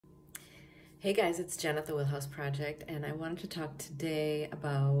Hey guys, it's Jen at the Wheelhouse Project, and I wanted to talk today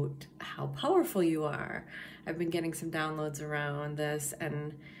about how powerful you are. I've been getting some downloads around this,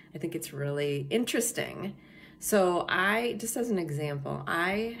 and I think it's really interesting. So just as an example,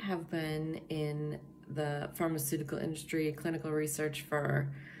 I have been in the pharmaceutical industry, clinical research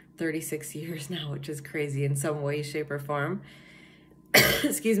for 36 years now, which is crazy in some way, shape, or form.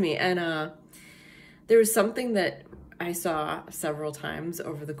 Excuse me. And there was something that I saw several times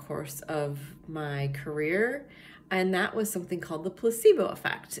over the course of my career, and that was something called the placebo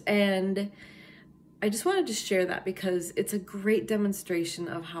effect. And I just wanted to share that because it's a great demonstration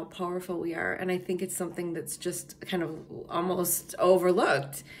of how powerful we are, and I think it's something that's just kind of almost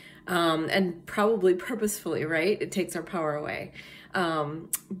overlooked, and probably purposefully, right? It takes our power away.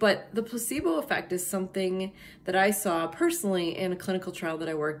 But the placebo effect is something that I saw personally in a clinical trial that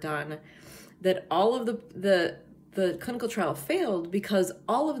I worked on, that all of the clinical trial failed because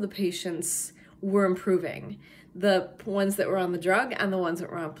all of the patients were improving, the ones that were on the drug and the ones that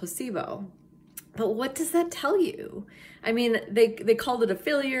were on placebo. But what does that tell you? I mean, they called it a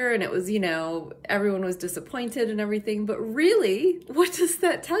failure, and it was, everyone was disappointed and everything, but really, what does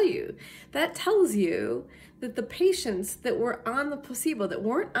that tell you? That tells you that the patients that were on the placebo, that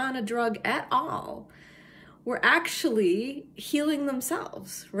weren't on a drug at all, were actually healing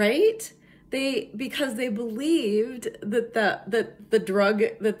themselves, right? Because they believed that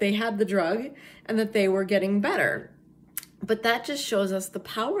they had the drug and that they were getting better. But that just shows us the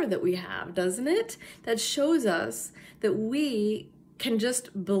power that we have, doesn't it? That shows us that we can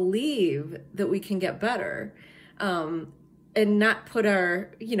just believe that we can get better, and not put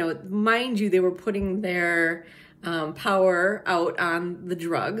our, mind you, they were putting their power out on the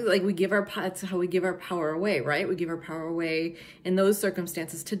drug. Like that's how we give our power away, right? We give our power away in those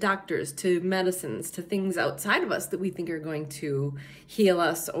circumstances to doctors, to medicines, to things outside of us that we think are going to heal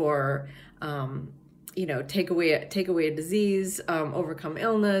us or, take away a disease, overcome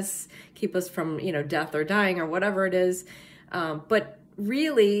illness, keep us from, death or dying or whatever it is. But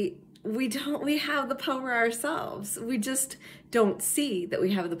really, we have the power ourselves. We just don't see that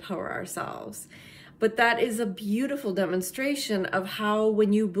we have the power ourselves. But that is a beautiful demonstration of how,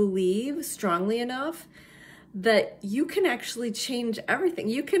 when you believe strongly enough, that you can actually change everything.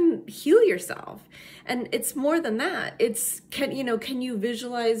 You can heal yourself. And it's more than that. Can you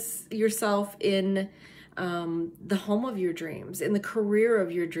visualize yourself in the home of your dreams, in the career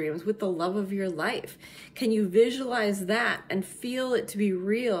of your dreams, with the love of your life? Can you visualize that and feel it to be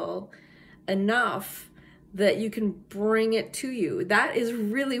real enough that you can bring it to you? That is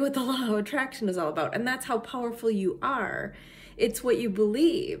really what the law of attraction is all about. And that's how powerful you are. It's what you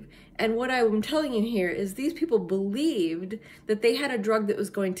believe. And what I'm telling you here is these people believed that they had a drug that was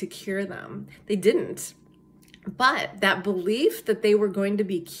going to cure them. They didn't. But that belief that they were going to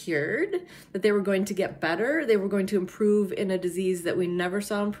be cured, that they were going to get better, they were going to improve in a disease that we never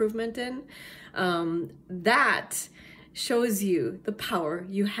saw improvement in, that shows you the power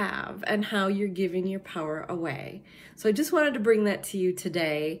you have and how you're giving your power away. So I just wanted to bring that to you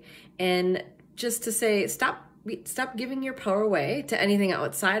today, and just to say, stop giving your power away to anything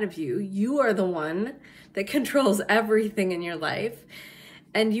outside of you. You are the one that controls everything in your life,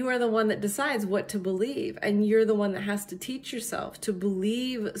 and you are the one that decides what to believe, and you're the one that has to teach yourself to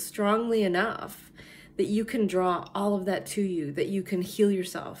believe strongly enough that you can draw all of that to you, that you can heal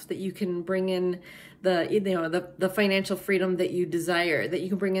yourself, that you can bring in the financial freedom that you desire, that you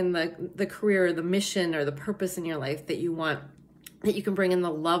can bring in the career, the mission, or the purpose in your life that you want, that you can bring in the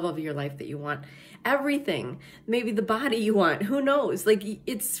love of your life that you want, everything, maybe the body you want, who knows? Like,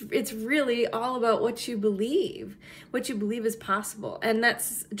 it's really all about what you believe is possible. And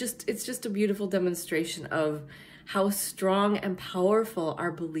it's just a beautiful demonstration of how strong and powerful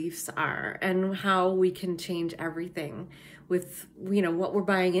our beliefs are, and how we can change everything with, what we're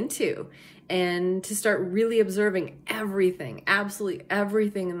buying into, and to start really observing everything, absolutely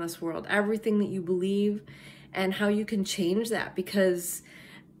everything in this world, everything that you believe, and how you can change that, because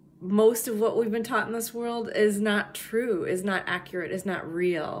most of what we've been taught in this world is not true, is not accurate, is not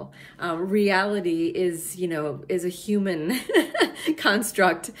real. Reality is a human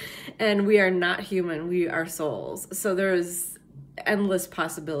construct, and we are not human, we are souls. So there's endless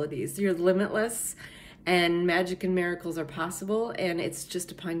possibilities. You're limitless, and magic and miracles are possible, and it's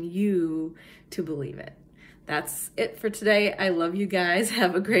just upon you to believe it. That's it for today. I love you guys.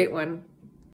 Have a great one.